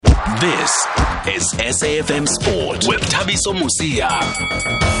This is SAFM Sport with Thabiso Mosia.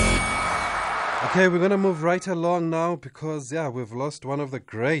 Okay, we're going to move right along now because, we've lost one of the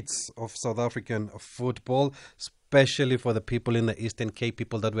greats of South African football, especially for the people in the Eastern Cape,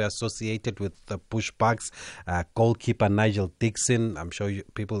 people that were associated with the Bushbucks. Goalkeeper Nigel Dixon, I'm sure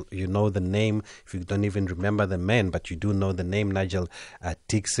you know the name, if you don't even remember the man, but you do know the name. Nigel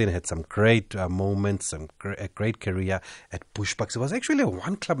Dixon had some great moments, a great career at Bushbucks. He was actually a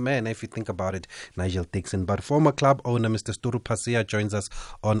one-club man, if you think about it, Nigel Dixon. But former club owner Mr. Sturu Pasia joins us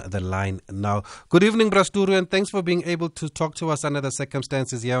on the line now. Good evening, Brasturu, and thanks for being able to talk to us under the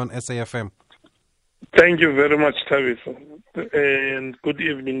circumstances here on SAFM. Thank you very much, Thabiso, and good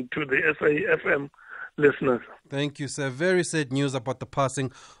evening to the SAFM listeners. Thank you, sir. Very sad news about the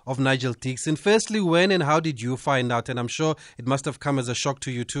passing of Nigel Dixon. Firstly, when and how did you find out? And I'm sure it must have come as a shock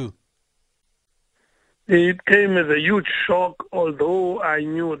to you too. It came as a huge shock, although I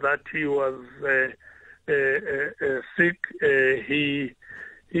knew that he was sick.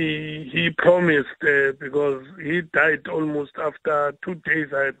 He promised, because he died almost after 2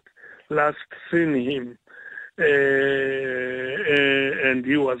 days I had last seen him, and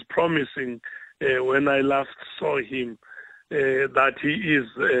he was promising when I last saw him that he is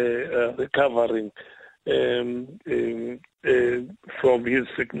recovering from his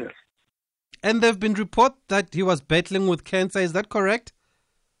sickness. And there have been reports that he was battling with cancer. Is that correct?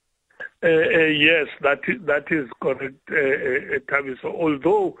 Yes, that is correct, Thabiso.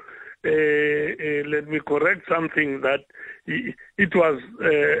 Although, let me correct something, that it was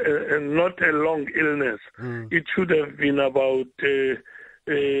not a long illness. It should have been about 3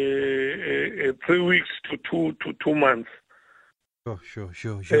 weeks to 2 months. Sure. It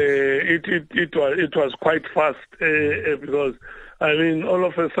was quite fast because, I mean, all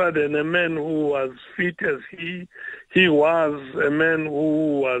of a sudden, a man who was fit as he was, a man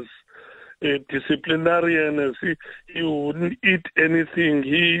who was disciplinarian as he wouldn't eat anything.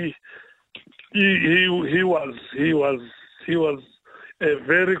 He was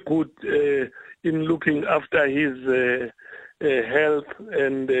very good in looking after his health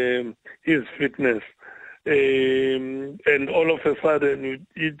and his fitness. And all of a sudden,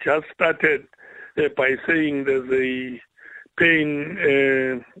 it just started by saying there's a pain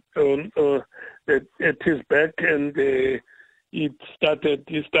at his back, and he started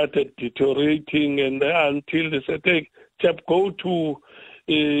deteriorating, and until they said, "Hey, chap, go to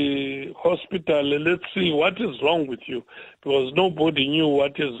hospital, let's see what is wrong with you," because nobody knew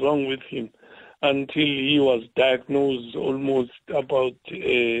what is wrong with him until he was diagnosed almost about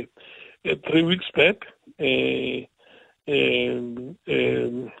 3 weeks back, and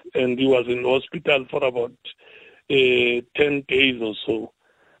he was in hospital for about 10 days or so,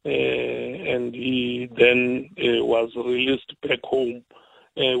 and he then was released back home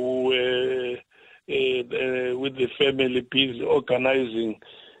with the family busy organizing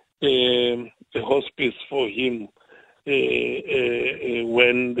a hospice for him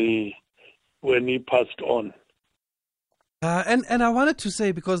when he passed on. And I wanted to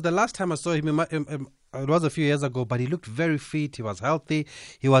say, because the last time I saw him, it was a few years ago, but he looked very fit, he was healthy,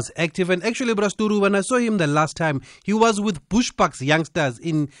 he was active. And actually, Brasturu, when I saw him the last time, he was with Bushbucks youngsters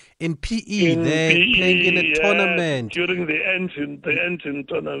in PE. They're playing in a tournament. During the engine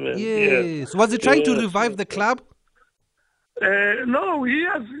tournament. Yes. Was he trying to revive the club? No, he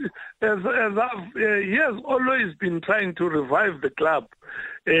has always been trying to revive the club.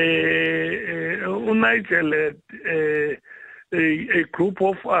 Nigel had a group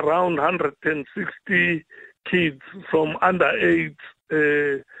of around 160 kids from under 8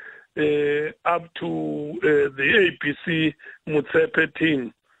 up to the APC Motsepe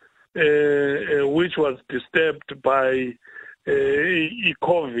team, which was disturbed by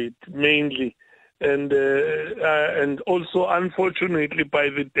COVID mainly, and also unfortunately by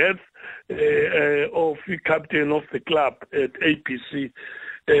the death of the captain of the club at APC,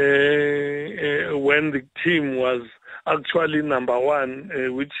 when the team was actually number 1,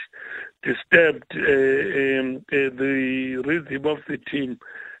 which disturbed the rhythm of the team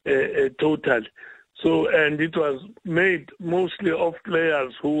totally. So, and it was made mostly of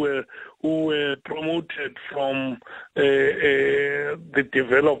players who were promoted from the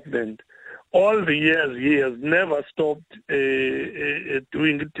development. All the years he has never stopped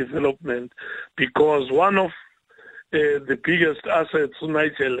doing development, because one of the biggest assets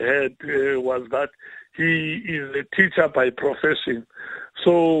Nigel had was that he is a teacher by profession.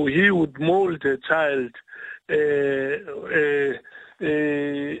 So he would mold a child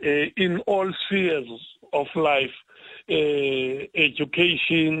in all spheres of life,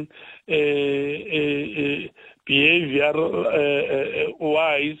 education, behavior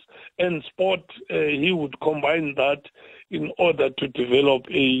wise and sport. He would combine that in order to develop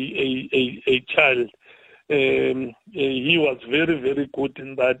a child. He was very, very good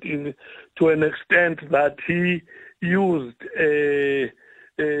in that, to an extent that he used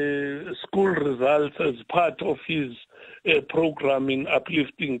school results as part of his program in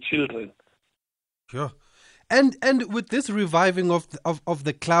uplifting children. Sure. And with this reviving of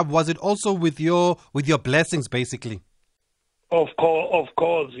the club, was it also with your blessings, basically? Of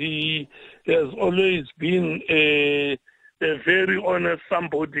course, he has always been a very honest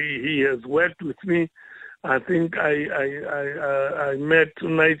somebody. He has worked with me. I think I met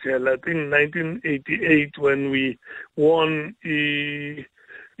Nigel, I think 1988, when we won the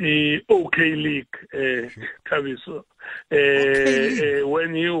OK League, Tabiso.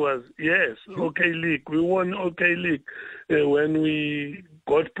 When he was, yes, OK League. We won OK League when we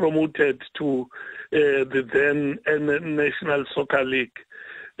got promoted to the then National Soccer League.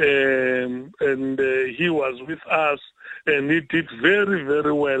 And he was with us, and he did very,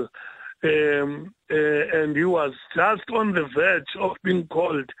 very well. And he was just on the verge of being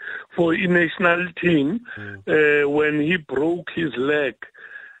called for a national team when he broke his leg.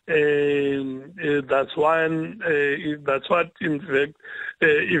 That's what, in fact,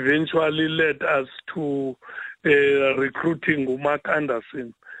 eventually led us to recruiting Mark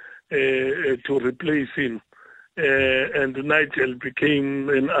Anderson to replace him. And Nigel became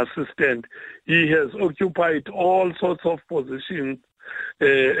an assistant. He has occupied all sorts of positions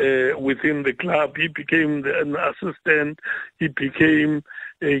within the club. He became an assistant, he became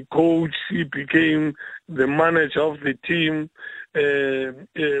a coach, he became the manager of the team.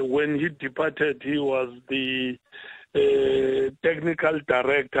 When he departed, he was the technical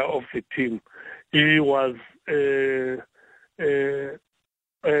director of the team. He was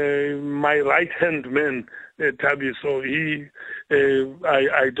my right-hand man, Tabi. So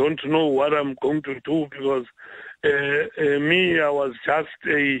I don't know what I'm going to do, because I was just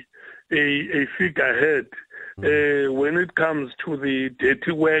a figurehead. When it comes to the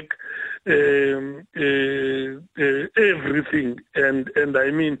dirty work, everything, and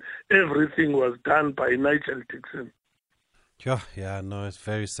I mean everything, was done by Nigel Dixon. Yeah, no, it's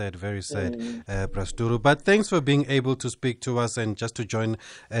very sad, Brasturu. But thanks for being able to speak to us and just to join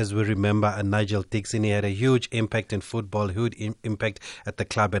as we remember Nigel Dixon. He had a huge impact in football, huge impact at the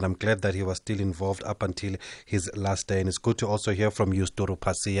club, and I'm glad that he was still involved up until his last day. And it's good to also hear from you, Sturu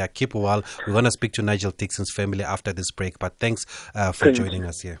Pasia. Keep well. We're going to speak to Nigel Dixon's family after this break, but thanks for joining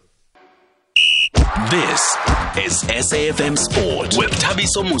us here. This is SAFM Sport with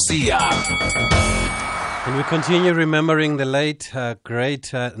Thabiso Mosia. And we continue remembering the late,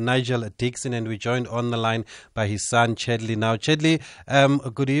 great Nigel Dixon, and we're joined on the line by his son, Chedley. Now, Chedley,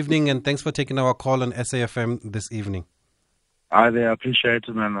 good evening, and thanks for taking our call on SAFM this evening. Hi there, I appreciate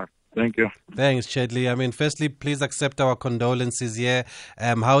it, man. Thank you. Thanks, Chedley. I mean, firstly, please accept our condolences here.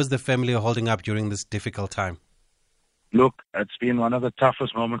 How is the family holding up during this difficult time? Look, it's been one of the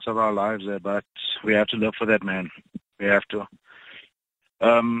toughest moments of our lives there, but we have to live for that, man. We have to.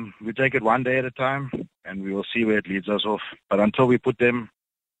 We take it one day at a time, and we will see where it leads us off. But until we put them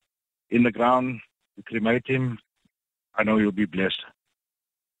in the ground, we cremate him, I know he'll be blessed.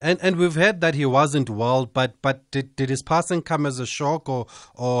 And we've heard that he wasn't well, but did his passing come as a shock, or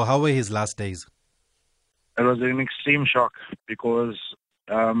how were his last days? It was an extreme shock, because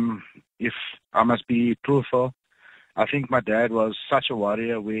if I must be truthful, I think my dad was such a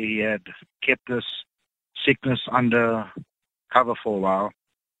warrior where he had kept this sickness under cover for a while.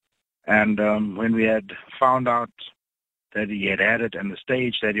 And when we had found out that he had it and the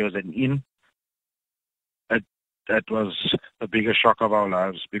stage that he was in, that was the biggest shock of our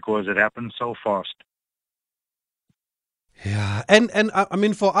lives, because it happened so fast. Yeah, and I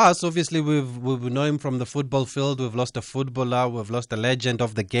mean, for us, obviously, we've known him from the football field. We've lost a footballer, we've lost a legend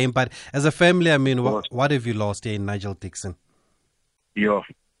of the game. But as a family, I mean, what have you lost here in Nigel Dixon?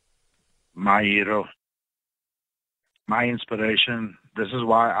 My hero, my inspiration. This is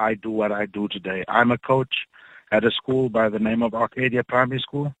why I do what I do today. I'm a coach at a school by the name of Arcadia Primary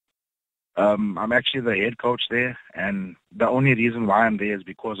School. I'm actually the head coach there, and the only reason why I'm there is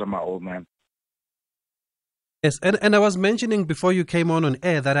because of my old man. Yes, and I was mentioning before you came on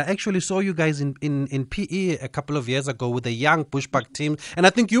air that I actually saw you guys in PE a couple of years ago with the young Bushbuck team, and I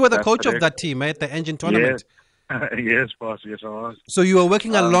think you were the coach of that team at the Engine tournament. Yes, yes, boss. Yes, I was. So you were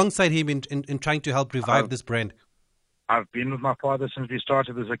working alongside him in trying to help revive this brand. I've been with my father since we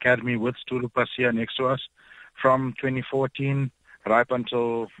started this academy with Sturu Pasia next to us from 2014 right up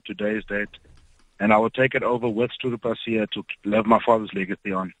until today's date. And I will take it over with Sturu Pasia to live my father's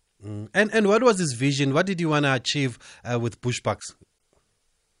legacy on. And what was his vision? What did you want to achieve with Bushbucks?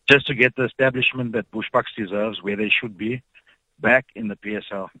 Just to get the establishment that Bushbucks deserves, where they should be, back in the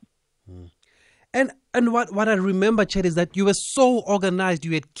PSL. And what I remember, Chet, is that you were so organized.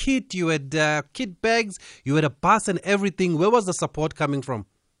 You had kit, you had kit bags, you had a bus and everything. Where was the support coming from?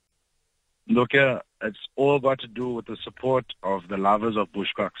 Look here, it's all got to do with the support of the lovers of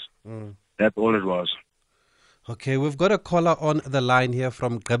Bushbucks. That's all it was. Okay, we've got a caller on the line here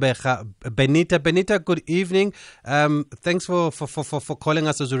from Gqeberha. Benita. Benita, good evening. Thanks for calling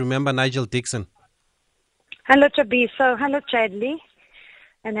us. As you remember, Nigel Dixon. Hello, Tabiso. Hello, Chadley.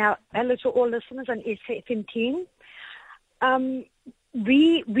 And hello to all listeners on SAFM team.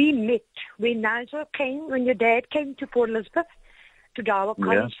 We met when Nigel came, when your dad came to Port Elizabeth to do our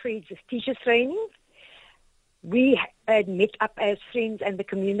college for his teachers training. We had met up as friends and the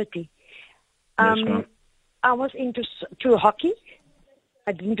community. Yes, I was into hockey.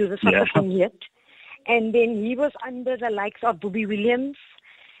 I didn't do the soccer thing yet. And then he was under the likes of Bobby Williams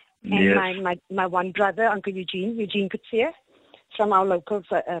and my one brother, Uncle Eugene Kutsia, from our local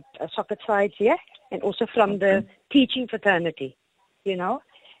soccer side here, and also from the teaching fraternity, you know.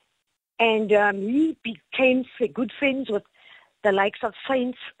 And he became good friends with the likes of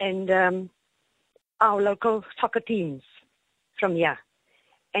Saints and our local soccer teams from here.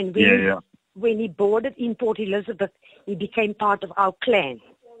 And when he boarded in Port Elizabeth, he became part of our clan,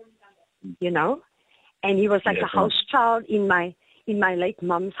 you know. And he was like a house child in my late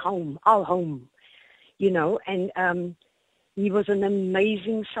mom's home, our home, you know. And he was an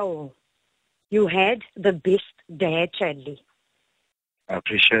amazing soul. You had the best dad, Chadley. I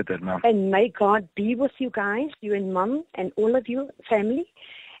appreciate that, Mom. And may God be with you guys, you and Mom, and all of you, family.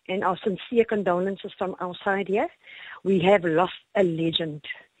 And our sincere condolences from our side here. We have lost a legend.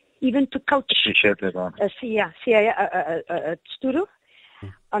 Even to Coach Sia Sturu,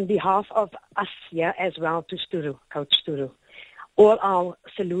 on behalf of us here as well to Sturu, Coach Sturu. All our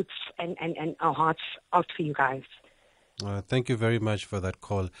salutes and our hearts out for you guys. Thank you very much for that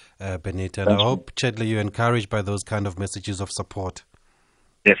call, Benita. And I hope, Chadley, you're encouraged by those kind of messages of support.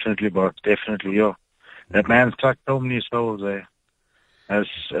 Definitely, boss. Definitely, yo. That man's touched so many souls, eh?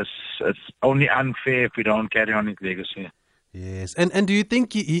 It's only unfair if we don't carry on his legacy. Yes. And do you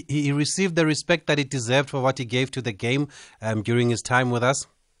think he received the respect that he deserved for what he gave to the game during his time with us?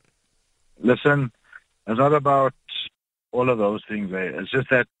 Listen, it's not about all of those things. It's just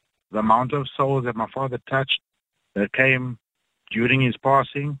that the amount of souls that my father touched that came during his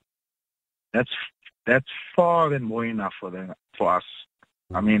passing, that's far than more enough for us.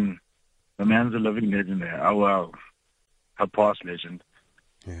 I mean, the man's a living legend there. Our past legend.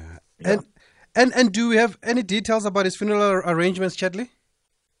 Yeah. And do we have any details about his funeral arrangements, Chadley?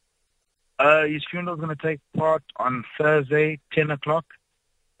 His funeral is going to take part on Thursday, 10 o'clock,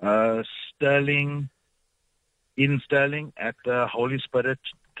 Stirling at the Holy Spirit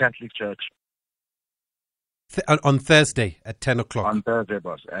Catholic Church. On Thursday at 10 o'clock? On Thursday,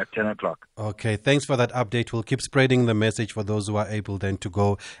 boss, at 10 o'clock. Okay, thanks for that update. We'll keep spreading the message for those who are able then to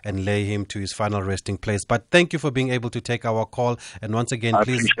go and lay him to his final resting place. But thank you for being able to take our call. And once again,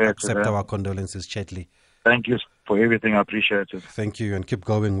 please accept our condolences, Chadley. Thank you for everything. I appreciate it. Thank you. And keep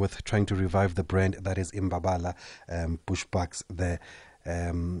going with trying to revive the brand that is Imbabala, Bushbucks there.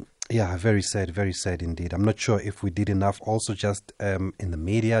 Yeah, very sad indeed. I'm not sure if we did enough also just in the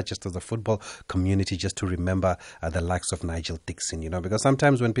media, just as a football community, just to remember the likes of Nigel Dixon, you know, because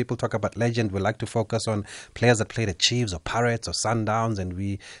sometimes when people talk about legend, we like to focus on players that played at Chiefs or Pirates or Sundowns, and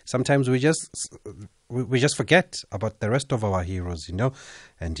we just forget about the rest of our heroes, you know.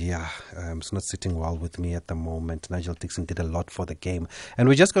 And yeah, it's not sitting well with me at the moment. Nigel Dixon did a lot for the game. And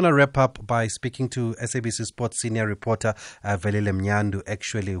we're just going to wrap up by speaking to SABC Sports senior reporter Velile Mnyandu,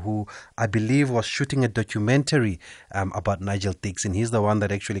 actually, who I believe was shooting a documentary about Nigel Dixon. He's the one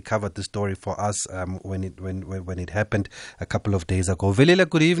that actually covered the story for us when it happened a couple of days ago. Velile,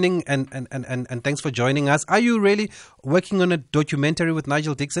 good evening, and thanks for joining us. Are you really working on a documentary with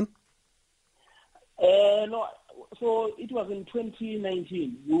Nigel Dixon? No, so it was in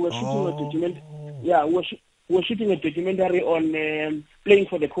 2019. We were shooting a documentary. Yeah, we were shooting a documentary on playing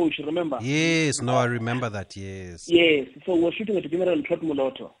for the coach. Remember? Yes, no, I remember that. Yes. Yes. So we were shooting a documentary on Trot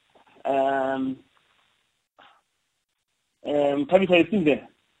Muloto. Tabitha, is still there?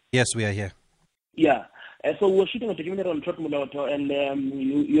 Yes, we are here. Yeah. So we were shooting a documentary on Trot Muloto, and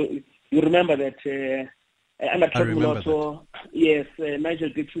you remember that. Under Trot Muloto, yes, Nigel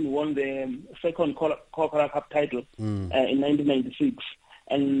Dixon won the second Coca-Cola Cup title in 1996,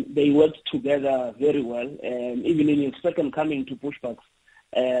 and they worked together very well. Even in his second coming to Bushbucks,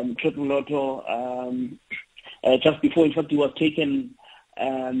 Trot Muloto, just before, in fact, he was taken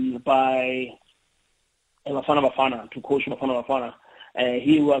by Bafana Bafana, to coach Bafana Bafana.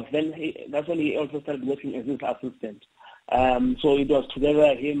 That's when he also started working as his assistant. So it was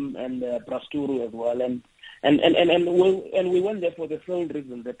together, him and Brasturu as well. And we went there for the sole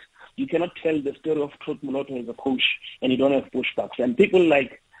reason that you cannot tell the story of Trot Moloto as a coach and you don't have pushbacks. And people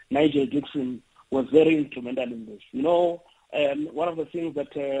like Nigel Dixon was very instrumental in this. You know, one of the things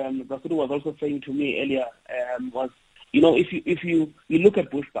that Brasturu was also saying to me earlier was, you know, if you look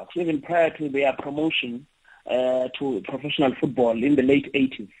at pushbacks, even prior to their promotion to professional football in the late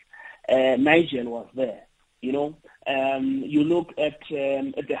 80s, Nigel was there. You know, you look at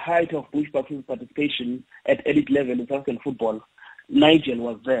the height of Bushbucks' participation at elite level in South African football, Nigel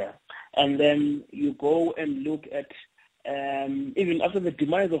was there. And then you go and look at even after the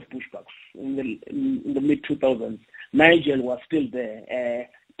demise of Bushbucks in the mid-2000s, Nigel was still there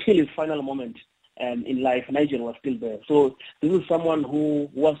till his final moment in life. Nigel was still there. So this is someone who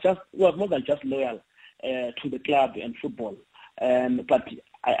was more than just loyal to the club and football. But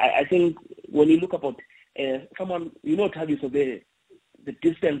I think when you look about someone, you know, Thabiso, the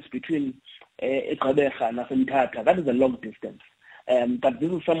distance between Gqeberha and Mthatha, that is a long distance. But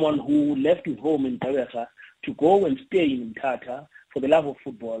this is someone who left his home in Gqeberha to go and stay in Mthatha for the love of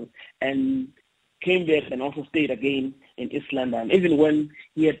football, and came back and also stayed again in East London. Even when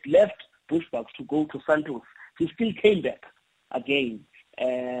he had left Bushbucks to go to Santos, he still came back again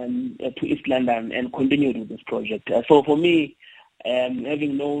to East London and continued with this project. So for me,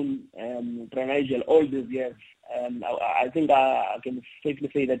 having known Nigel all these years, I think I can safely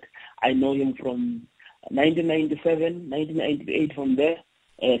say that I know him from 1997, 1998, from there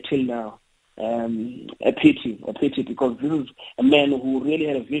till now. A pity, because this is a man who really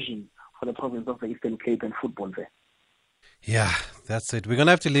had a vision for the province of the Eastern Cape and football there. Yeah, that's it. We're going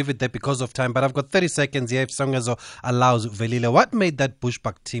to have to leave it there because of time, but I've got 30 seconds here if Songezo allows. Velile, what made that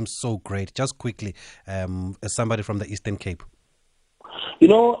Bushbuck team so great? Just quickly, as somebody from the Eastern Cape. You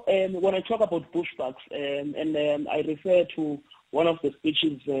know, when I talk about Bushbucks, and I refer to one of the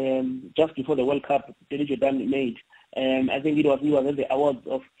speeches just before the World Cup Danny Jordan made. I think he was at the awards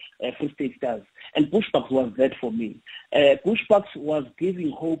of Free State Stars. And Bushbucks was that for me. Bushbucks was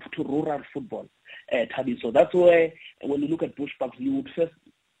giving hope to rural football, Thabiso. That's why when you look at Bushbucks, you would first,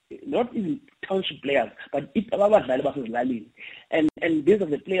 not even township players, but and these are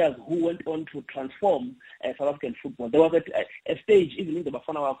the players who went on to transform South African football. There was a stage even in the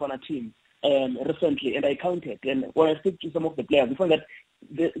Bafana Bafana team recently, and I counted. And when I speak to some of the players, we found that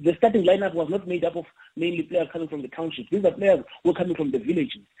the starting lineup was not made up of mainly players coming from the township. These are players who were coming from the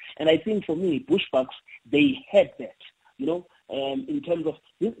villages. And I think for me, Bushbucks, they had that, you know, in terms of,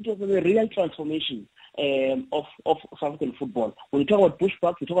 it was a real transformation of South African football. When you talk about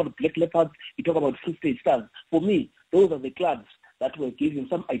Bushbucks, you talk about Black Leopards, you talk about Free State Stars. For me, those are the clubs that were giving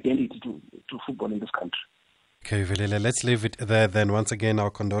some identity to football in this country. Okay, Velile, let's leave it there then. Once again,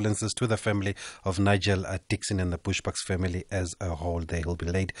 our condolences to the family of Nigel Dixon and the Bushbucks family as a whole. They will be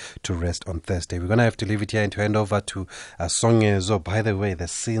laid to rest on Thursday. We're going to have to leave it here and to hand over to Songezo. By the way, the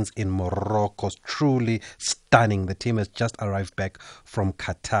scenes in Morocco truly stunning. The team has just arrived back from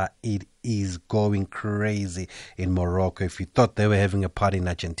Qatar. It is going crazy in Morocco. If you thought they were having a party in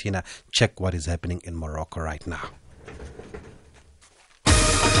Argentina, check what is happening in Morocco right now.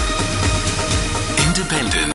 Independent.